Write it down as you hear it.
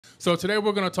So today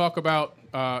we're going to talk about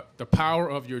the power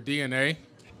of your DNA,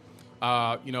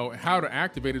 how to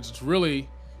activate it. It's really,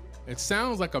 it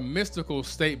sounds like a mystical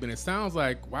statement. It sounds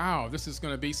like, wow, this is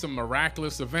going to be some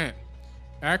miraculous event.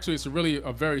 Actually, it's really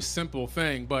a very simple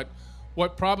thing, but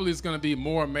what probably is going to be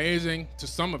more amazing to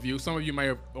some of you may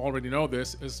have already know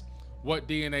this, is what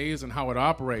DNA is and how it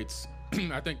operates.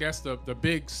 I think that's the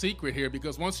big secret here,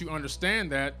 because once you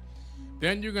understand that,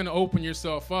 then you're going to open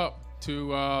yourself up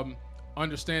to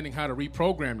understanding how to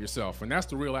reprogram yourself. And that's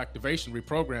the real activation,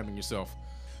 reprogramming yourself.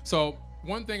 So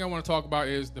one thing I want to talk about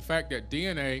is the fact that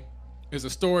DNA is a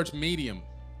storage medium.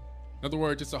 In other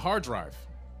words, it's a hard drive.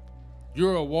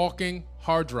 You're a walking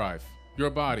hard drive, your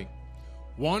body.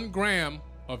 1 gram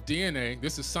of DNA,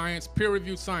 this is science,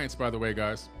 peer-reviewed science, by the way,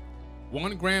 guys.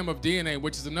 1 gram of DNA,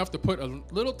 which is enough to put a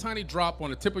little tiny drop on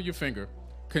the tip of your finger,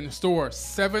 can store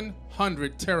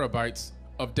 700 terabytes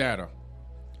of data.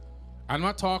 I'm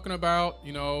not talking about,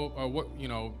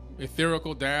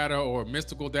 etherical data or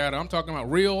mystical data. I'm talking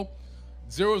about real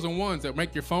zeros and ones that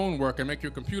make your phone work and make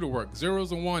your computer work.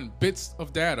 Zeros and one bits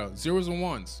of data, zeros and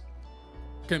ones,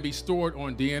 can be stored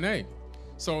on DNA.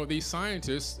 So these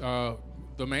scientists, the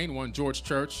main one, George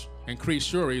Church and Chris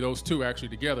Shuri, those two actually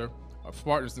together,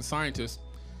 partners and scientists,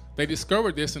 they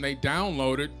discovered this and they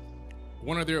downloaded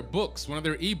one of their books, one of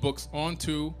their ebooks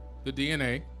onto the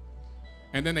DNA,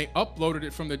 and then they uploaded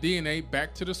it from the DNA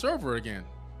back to the server again.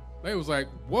 They was like,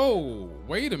 whoa,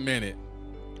 wait a minute.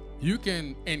 You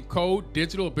can encode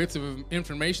digital bits of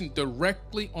information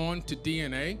directly onto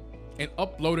DNA and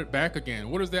upload it back again.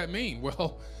 What does that mean?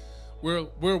 Well,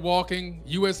 we're walking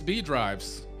USB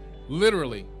drives,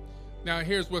 literally. Now,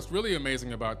 here's what's really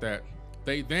amazing about that.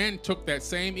 They then took that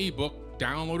same ebook,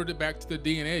 downloaded it back to the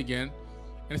DNA again,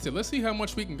 and they said, let's see how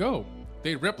much we can go.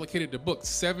 They replicated the book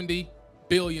 70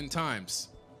 billion times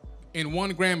in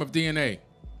 1 gram of DNA.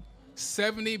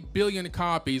 70 billion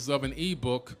copies of an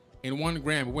ebook in 1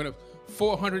 gram. It went up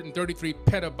 433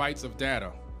 petabytes of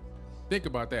data. Think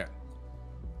about that.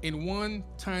 In one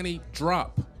tiny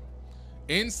drop.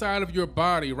 Inside of your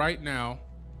body right now,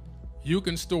 you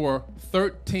can store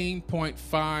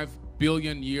 13.5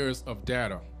 billion years of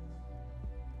data.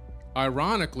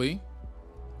 Ironically,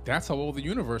 that's how old the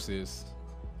universe is.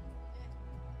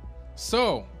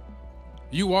 So,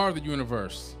 you are the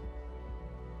universe.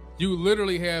 You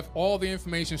literally have all the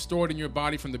information stored in your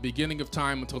body from the beginning of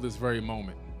time until this very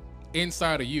moment,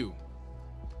 inside of you.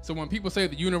 So when people say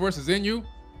the universe is in you,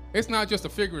 it's not just a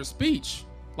figure of speech.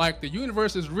 Like, the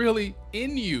universe is really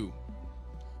in you,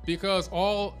 because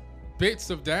all bits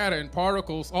of data and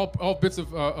particles, all bits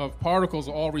of particles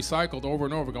are all recycled over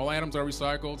and over. All atoms are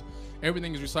recycled.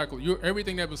 Everything is recycled.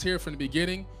 Everything that was here from the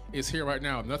beginning is here right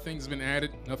now. Nothing's been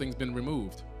added. Nothing's been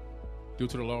removed. Due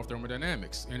to the law of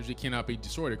thermodynamics, energy cannot be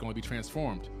destroyed. It can only be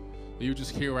transformed. You're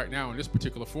just here right now in this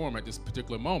particular form at this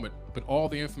particular moment, but all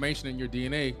the information in your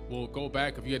DNA will go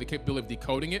back. If you had the capability of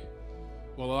decoding it,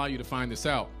 will allow you to find this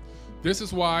out. This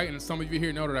is why, and some of you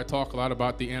here know that I talk a lot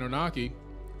about the Anunnaki,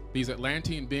 these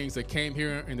Atlantean beings that came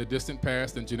here in the distant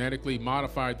past and genetically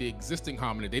modified the existing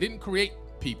hominid. They didn't create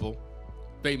people,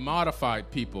 they modified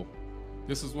people.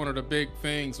 This is one of the big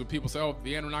things when people say, oh,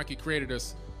 the Anunnaki created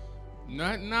us.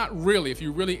 Not really. If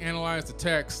you really analyze the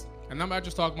text, and I'm not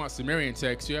just talking about Sumerian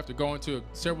text, you have to go into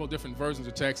several different versions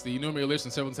of text, the Enuma Elish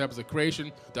and Seven Tablets of Creation,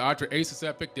 the Atrahasis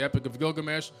epic, the Epic of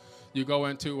Gilgamesh. You go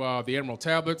into the Emerald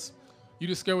Tablets. You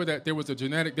discover that there was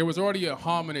already a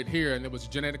hominid here, and it was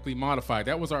genetically modified.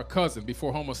 That was our cousin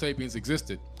before Homo sapiens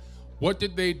existed. What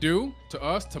did they do to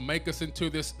us to make us into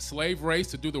this slave race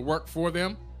to do the work for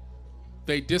them?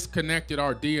 They disconnected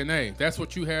our DNA. That's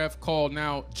what you have called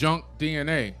now junk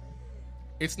DNA.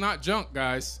 It's not junk,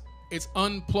 guys. It's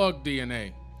unplugged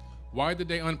DNA. Why did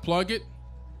they unplug it?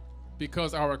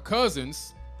 Because our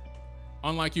cousins,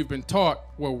 unlike you've been taught,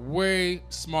 were way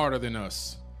smarter than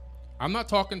us. I'm not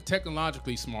talking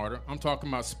technologically smarter. I'm talking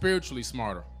about spiritually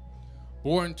smarter.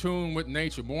 More in tune with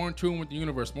nature, more in tune with the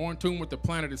universe, more in tune with the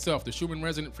planet itself, the Schumann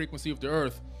resonant frequency of the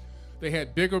earth. They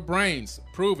had bigger brains,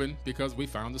 proven because we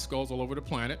found the skulls all over the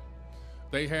planet.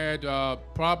 They had,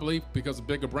 probably because of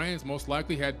bigger brains, most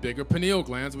likely had bigger pineal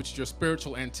glands, which is your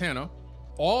spiritual antenna.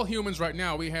 All humans right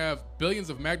now, we have billions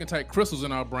of magnetite crystals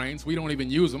in our brains. We don't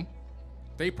even use them.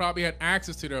 They probably had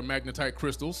access to their magnetite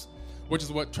crystals, which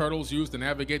is what turtles use to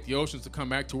navigate the oceans to come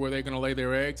back to where they're going to lay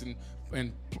their eggs,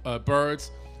 and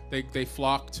birds. They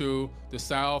flock to the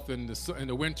south in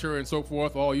the winter and so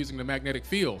forth, all using the magnetic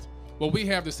field. Well, we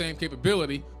have the same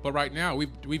capability, but right now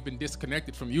we've been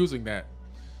disconnected from using that.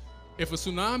 If a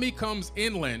tsunami comes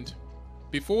inland,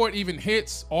 before it even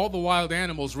hits, all the wild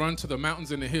animals run to the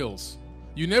mountains and the hills.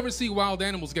 You never see wild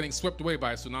animals getting swept away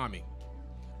by a tsunami.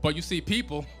 But you see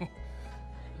people,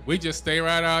 we just stay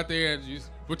right out there.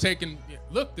 We're taking,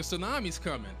 look, the tsunami's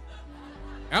coming.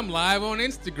 I'm live on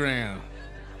Instagram.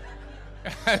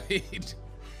 I mean,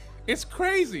 it's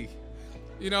crazy.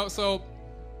 So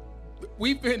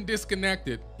we've been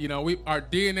disconnected. Our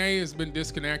DNA has been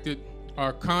disconnected.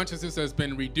 Our consciousness has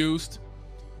been reduced.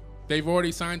 They've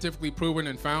already scientifically proven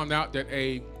and found out that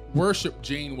a worship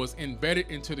gene was embedded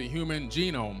into the human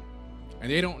genome.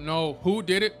 And they don't know who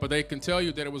did it, but they can tell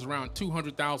you that it was around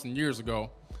 200,000 years ago,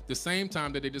 the same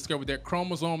time that they discovered that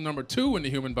chromosome number 2 in the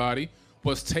human body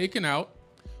was taken out,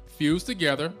 fused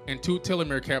together, and 2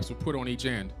 telomere caps were put on each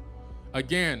end.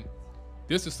 Again,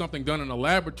 this is something done in a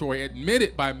laboratory,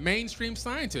 admitted by mainstream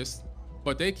scientists,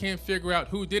 but they can't figure out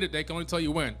who did it. They can only tell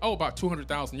you when. Oh, about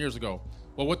 200,000 years ago.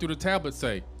 Well, what do the tablets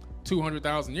say?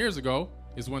 200,000 years ago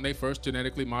is when they first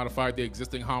genetically modified the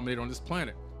existing hominid on this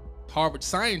planet. Harvard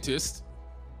scientists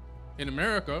in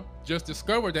America just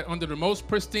discovered that under the most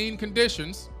pristine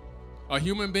conditions, a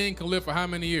human being can live for how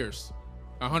many years?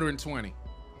 120.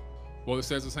 Well, it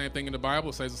says the same thing in the Bible.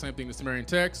 It says the same thing in the Sumerian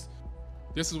text.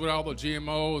 This is what all the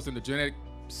GMOs and the genetic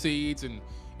seeds and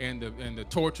the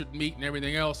tortured meat and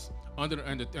everything else and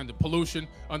the pollution,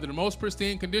 under the most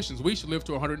pristine conditions, we should live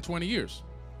to 120 years.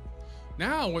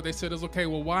 Now what they said is, okay,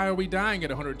 well, why are we dying at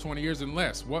 120 years and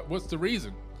less? What's the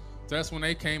reason? So that's when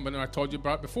they came, and I told you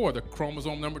about before, the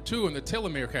chromosome number 2 and the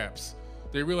telomere caps.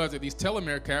 They realized that these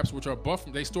telomere caps, which are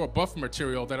they store buffer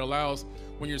material that allows,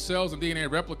 when your cells and DNA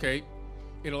replicate,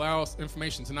 it allows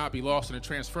information to not be lost in a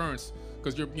transference,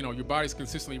 because your body's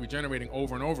consistently regenerating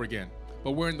over and over again.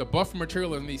 But when the buffer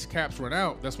material in these caps run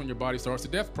out, that's when your body starts the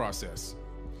death process.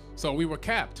 So we were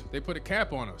capped. They put a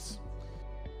cap on us.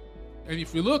 And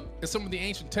if you look at some of the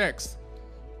ancient texts,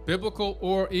 biblical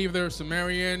or either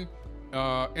Sumerian,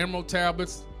 emerald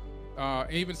tablets,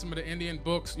 even some of the Indian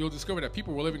books, you'll discover that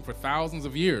people were living for thousands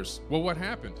of years. Well, what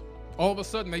happened? All of a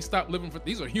sudden, they stopped living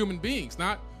these are human beings,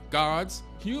 not gods.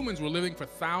 Humans were living for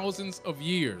thousands of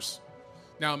years.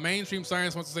 Now, mainstream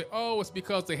science wants to say, oh, it's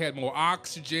because they had more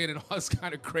oxygen and all this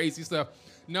kind of crazy stuff.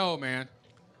 No, man.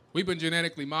 We've been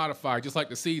genetically modified, just like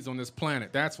the seeds on this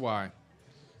planet. That's why.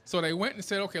 So they went and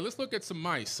said, okay, let's look at some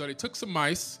mice. So they took some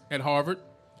mice at Harvard,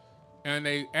 and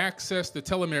they accessed the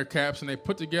telomere caps, and they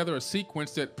put together a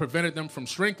sequence that prevented them from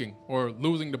shrinking or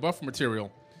losing the buffer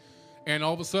material. And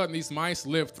all of a sudden, these mice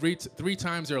lived three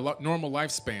times their normal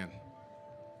lifespan.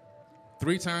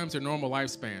 3 times their normal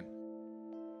lifespan.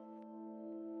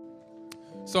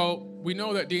 So we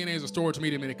know that DNA is a storage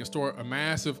medium, and it can store a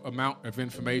massive amount of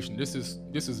information. This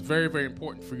is very, very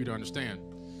important for you to understand.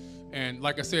 And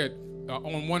like I said,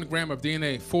 on 1 gram of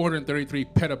DNA, 433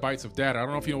 petabytes of data. I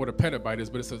don't know if you know what a petabyte is,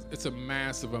 but it's a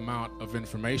massive amount of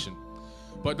information.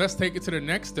 But let's take it to the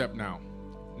next step now.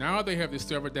 Now they have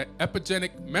discovered that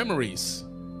epigenetic memories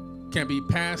can be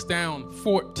passed down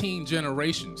 14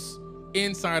 generations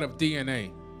inside of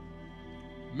DNA.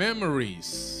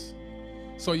 Memories.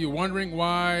 So you're wondering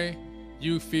why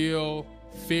you feel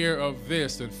fear of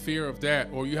this and fear of that,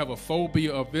 or you have a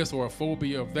phobia of this or a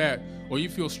phobia of that, or you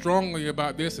feel strongly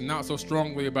about this and not so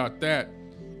strongly about that.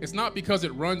 It's not because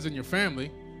it runs in your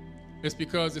family. It's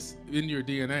because it's in your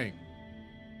DNA.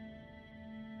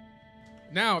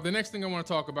 Now, the next thing I want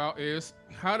to talk about is,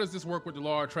 how does this work with the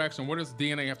law of attraction? What does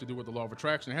DNA have to do with the law of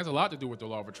attraction? It has a lot to do with the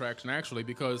law of attraction, actually,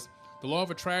 because the law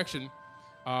of attraction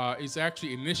is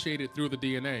actually initiated through the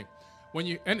DNA.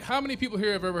 And how many people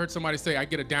here have ever heard somebody say, I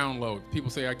get a download? People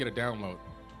say, I get a download.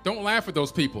 Don't laugh at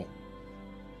those people,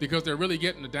 because they're really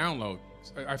getting a download.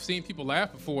 I've seen people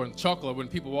laugh before and chuckle when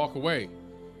people walk away.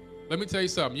 Let me tell you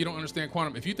something. You don't understand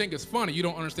quantum. If you think it's funny, you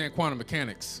don't understand quantum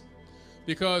mechanics.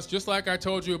 Because just like I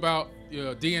told you about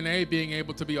DNA being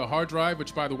able to be a hard drive,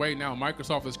 which, by the way, now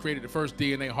Microsoft has created the first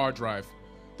DNA hard drive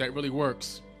that really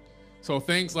works. So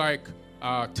things like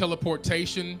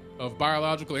teleportation of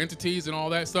biological entities and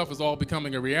all that stuff is all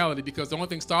becoming a reality, because the only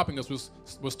thing stopping us was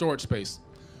storage space.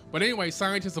 But anyway,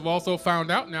 scientists have also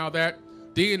found out now that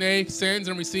DNA sends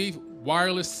and receives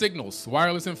wireless signals,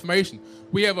 wireless information.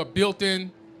 We have a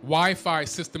built-in Wi-Fi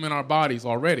system in our bodies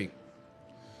already.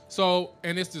 So,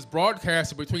 and it's just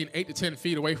broadcasted between 8 to 10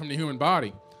 feet away from the human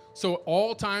body. So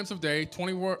all times of day,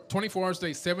 24 hours a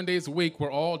day, 7 days a week,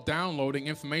 we're all downloading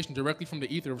information directly from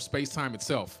the ether of space-time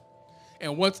itself.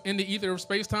 And what's in the ether of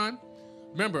space-time?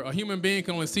 Remember, a human being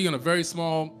can only see on a very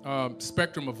small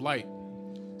spectrum of light.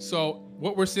 So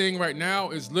what we're seeing right now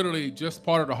is literally just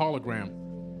part of the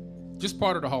hologram. Just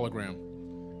part of the hologram.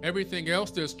 Everything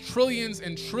else, there's trillions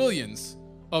and trillions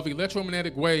of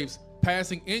electromagnetic waves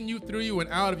passing in you, through you, and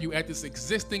out of you at this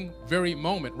existing very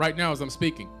moment right now as I'm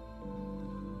speaking.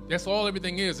 That's all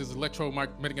everything is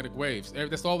electromagnetic waves.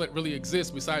 That's all that really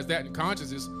exists. Besides that and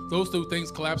consciousness, those two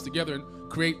things collapse together and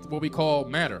create what we call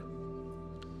matter.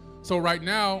 So right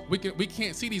now, we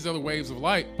can't see these other waves of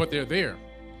light, but they're there.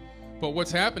 But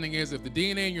what's happening is if the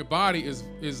DNA in your body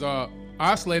is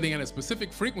oscillating at a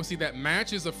specific frequency that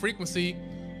matches a frequency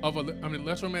of an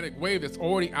electromagnetic wave that's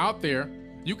already out there,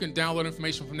 you can download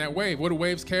information from that wave. What do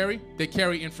waves carry? They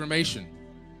carry information.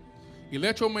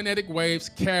 Electromagnetic waves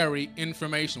carry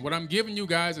information. What I'm giving you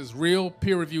guys is real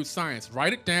peer-reviewed science.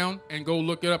 Write it down and go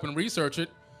look it up and research it.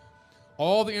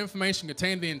 All the information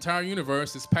contained in the entire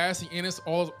universe is passing in us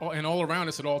all around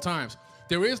us at all times.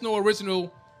 There is no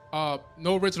original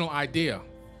idea.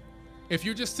 If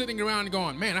you're just sitting around and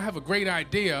going, man, I have a great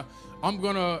idea, I'm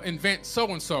going to invent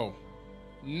so-and-so.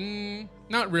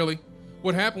 Not really.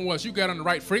 What happened was you got on the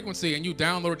right frequency and you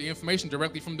downloaded the information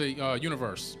directly from the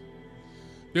universe.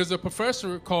 There's a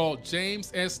professor called James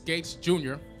S. Gates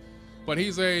Jr., but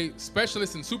he's a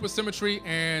specialist in supersymmetry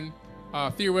and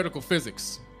theoretical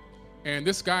physics. And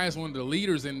this guy is one of the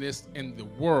leaders in this in the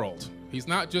world. He's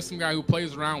not just some guy who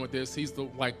plays around with this. He's the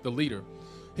leader.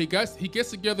 He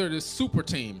gets together this super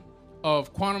team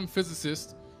of quantum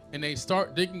physicists, and they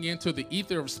start digging into the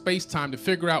ether of space-time to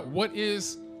figure out what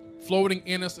is floating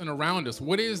in us and around us.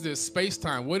 What is this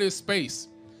space-time? What is space?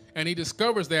 And he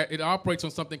discovers that it operates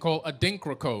on something called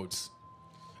Adinkra codes.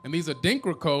 And these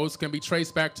Adinkra codes can be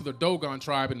traced back to the Dogon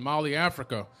tribe in Mali,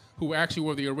 Africa, who actually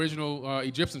were the original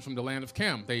Egyptians from the land of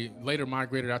Kem. They later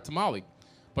migrated out to Mali.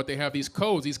 But they have these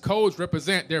codes. These codes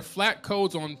represent, they're flat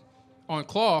codes on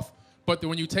cloth, but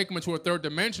when you take them into a third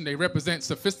dimension, they represent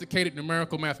sophisticated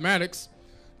numerical mathematics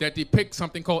that depict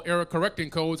something called error-correcting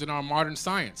codes in our modern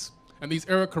science. And these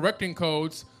error-correcting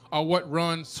codes are what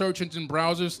run search engine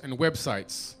browsers and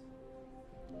websites.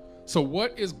 So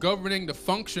what is governing the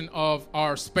function of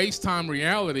our space-time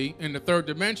reality in the third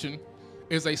dimension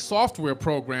is a software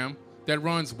program that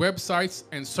runs websites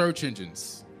and search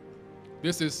engines.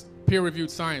 This is peer-reviewed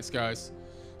science, guys.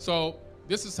 So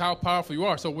this is how powerful you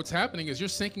are. So what's happening is you're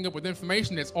syncing up with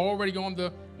information that's already on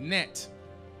the net,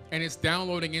 and it's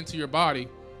downloading into your body,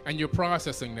 and you're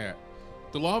processing that.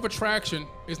 The law of attraction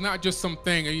is not just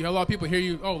something. A lot of people hear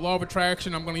you, oh, law of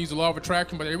attraction, I'm going to use the law of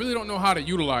attraction, but they really don't know how to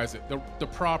utilize it the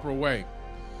proper way.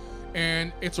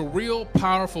 And it's a real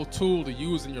powerful tool to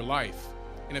use in your life.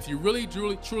 And if you really,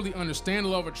 truly understand the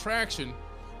law of attraction,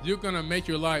 you're going to make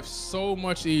your life so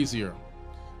much easier.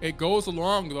 It goes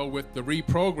along, though, with the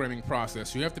reprogramming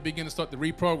process. You have to begin to start the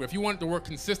reprogram. If you want it to work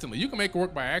consistently, you can make it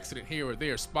work by accident here or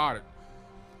there, spot it.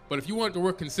 But if you want it to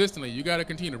work consistently, you got to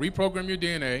continue to reprogram your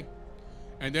DNA.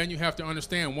 And then you have to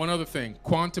understand one other thing,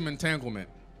 quantum entanglement.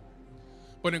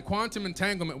 But in quantum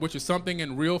entanglement, which is something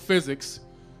in real physics,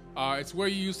 it's where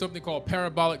you use something called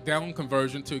parabolic down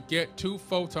conversion to get two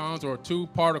photons or two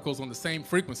particles on the same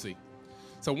frequency.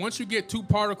 So once you get two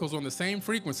particles on the same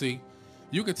frequency,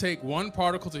 you could take one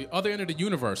particle to the other end of the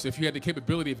universe if you had the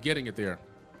capability of getting it there.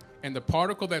 And the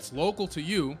particle that's local to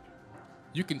you,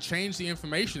 you can change the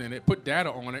information in it, put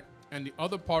data on it, and the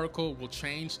other particle will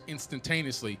change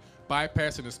instantaneously,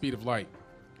 bypassing the speed of light.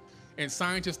 And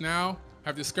scientists now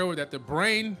have discovered that the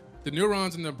brain, the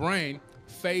neurons in the brain,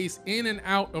 phase in and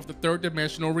out of the third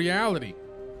dimensional reality.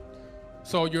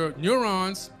 So your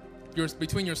neurons,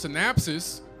 between your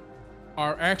synapses,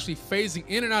 are actually phasing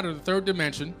in and out of the third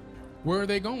dimension. Where are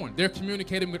they going? They're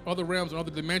communicating with other realms and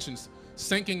other dimensions,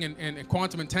 syncing and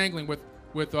quantum entangling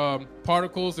with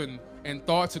particles and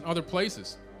thoughts in other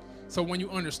places. So when you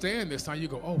understand this, now you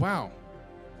go, oh, wow.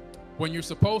 When you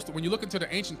look into the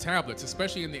ancient tablets,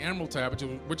 especially in the Emerald Tablets,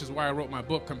 which is why I wrote my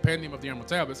book, Compendium of the Emerald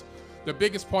Tablets, the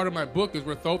biggest part of my book is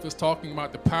where Thoth is talking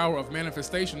about the power of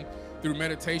manifestation through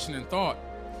meditation and thought.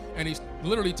 And he's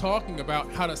literally talking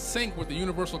about how to sync with the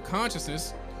universal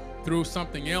consciousness through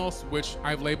something else, which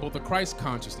I've labeled the Christ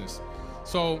consciousness.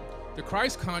 So the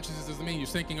Christ consciousness doesn't mean you're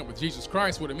syncing up with Jesus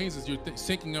Christ. What it means is you're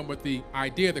syncing up with the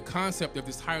idea, the concept of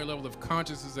this higher level of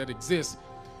consciousness that exists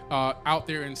out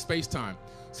there in space-time.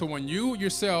 So when you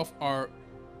yourself are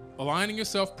aligning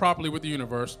yourself properly with the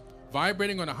universe,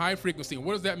 vibrating on a high frequency, and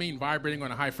what does that mean, vibrating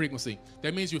on a high frequency?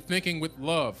 That means you're thinking with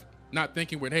love, not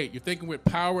thinking with hate. You're thinking with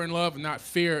power and love, not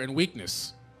fear and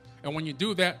weakness. And when you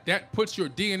do that, that puts your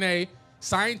DNA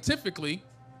scientifically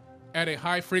at a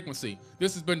high frequency.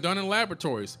 This has been done in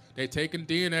laboratories. They've taken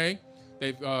DNA,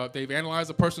 they've analyzed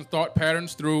a person's thought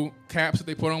patterns through caps that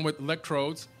they put on with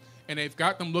electrodes, and they've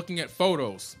got them looking at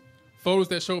photos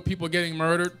that show people getting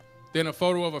murdered, then a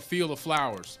photo of a field of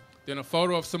flowers, then a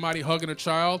photo of somebody hugging a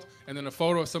child, and then a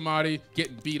photo of somebody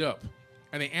getting beat up.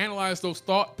 And they analyze those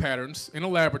thought patterns in a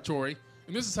laboratory,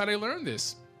 and this is how they learn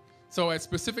this. So at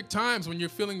specific times when you're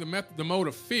feeling the mode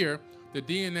of fear, the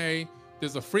DNA,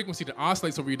 there's a frequency that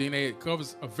oscillates over your DNA. It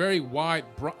covers a very wide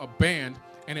band,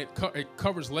 and it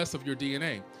covers less of your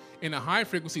DNA. In a high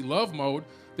frequency love mode,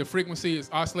 the frequency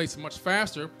oscillates much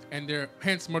faster, and they're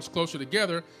hence much closer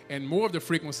together, and more of the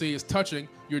frequency is touching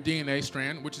your DNA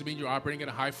strand, which means you're operating at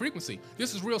a high frequency.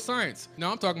 This is real science.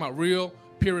 Now I'm talking about real,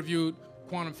 peer-reviewed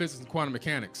quantum physics and quantum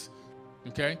mechanics.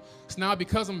 Okay? So now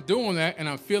because I'm doing that, and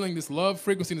I'm feeling this love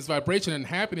frequency, this vibration and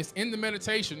happiness in the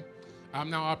meditation, I'm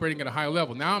now operating at a high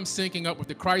level. Now I'm syncing up with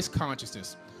the Christ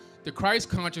consciousness. The Christ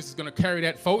consciousness is going to carry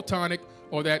that photonic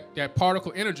or that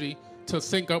particle energy to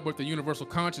sync up with the universal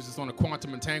consciousness on a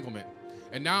quantum entanglement.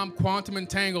 And now I'm quantum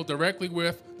entangled directly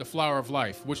with the flower of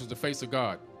life, which is the face of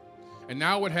God. And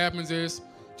now what happens is,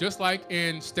 just like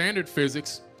in standard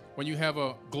physics, when you have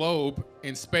a globe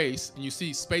in space and you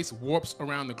see space warps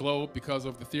around the globe because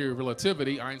of the theory of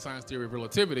relativity, Einstein's theory of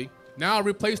relativity, now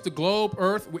replace the globe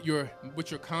Earth with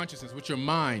your consciousness, with your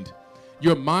mind.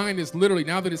 Your mind is literally,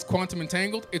 now that it's quantum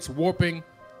entangled, it's warping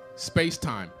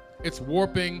space-time. It's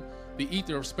warping the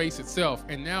ether of space itself.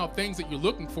 And now things that you're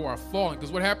looking for are falling.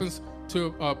 Because what happens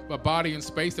to a body in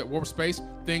space that warps space?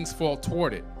 Things fall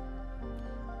toward it.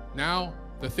 Now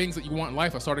the things that you want in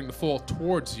life are starting to fall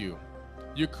towards you.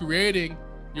 You're creating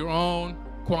your own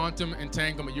quantum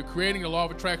entanglement. You're creating a law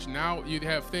of attraction. Now you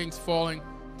have things falling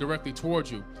directly towards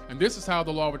you. And this is how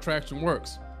the law of attraction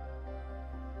works.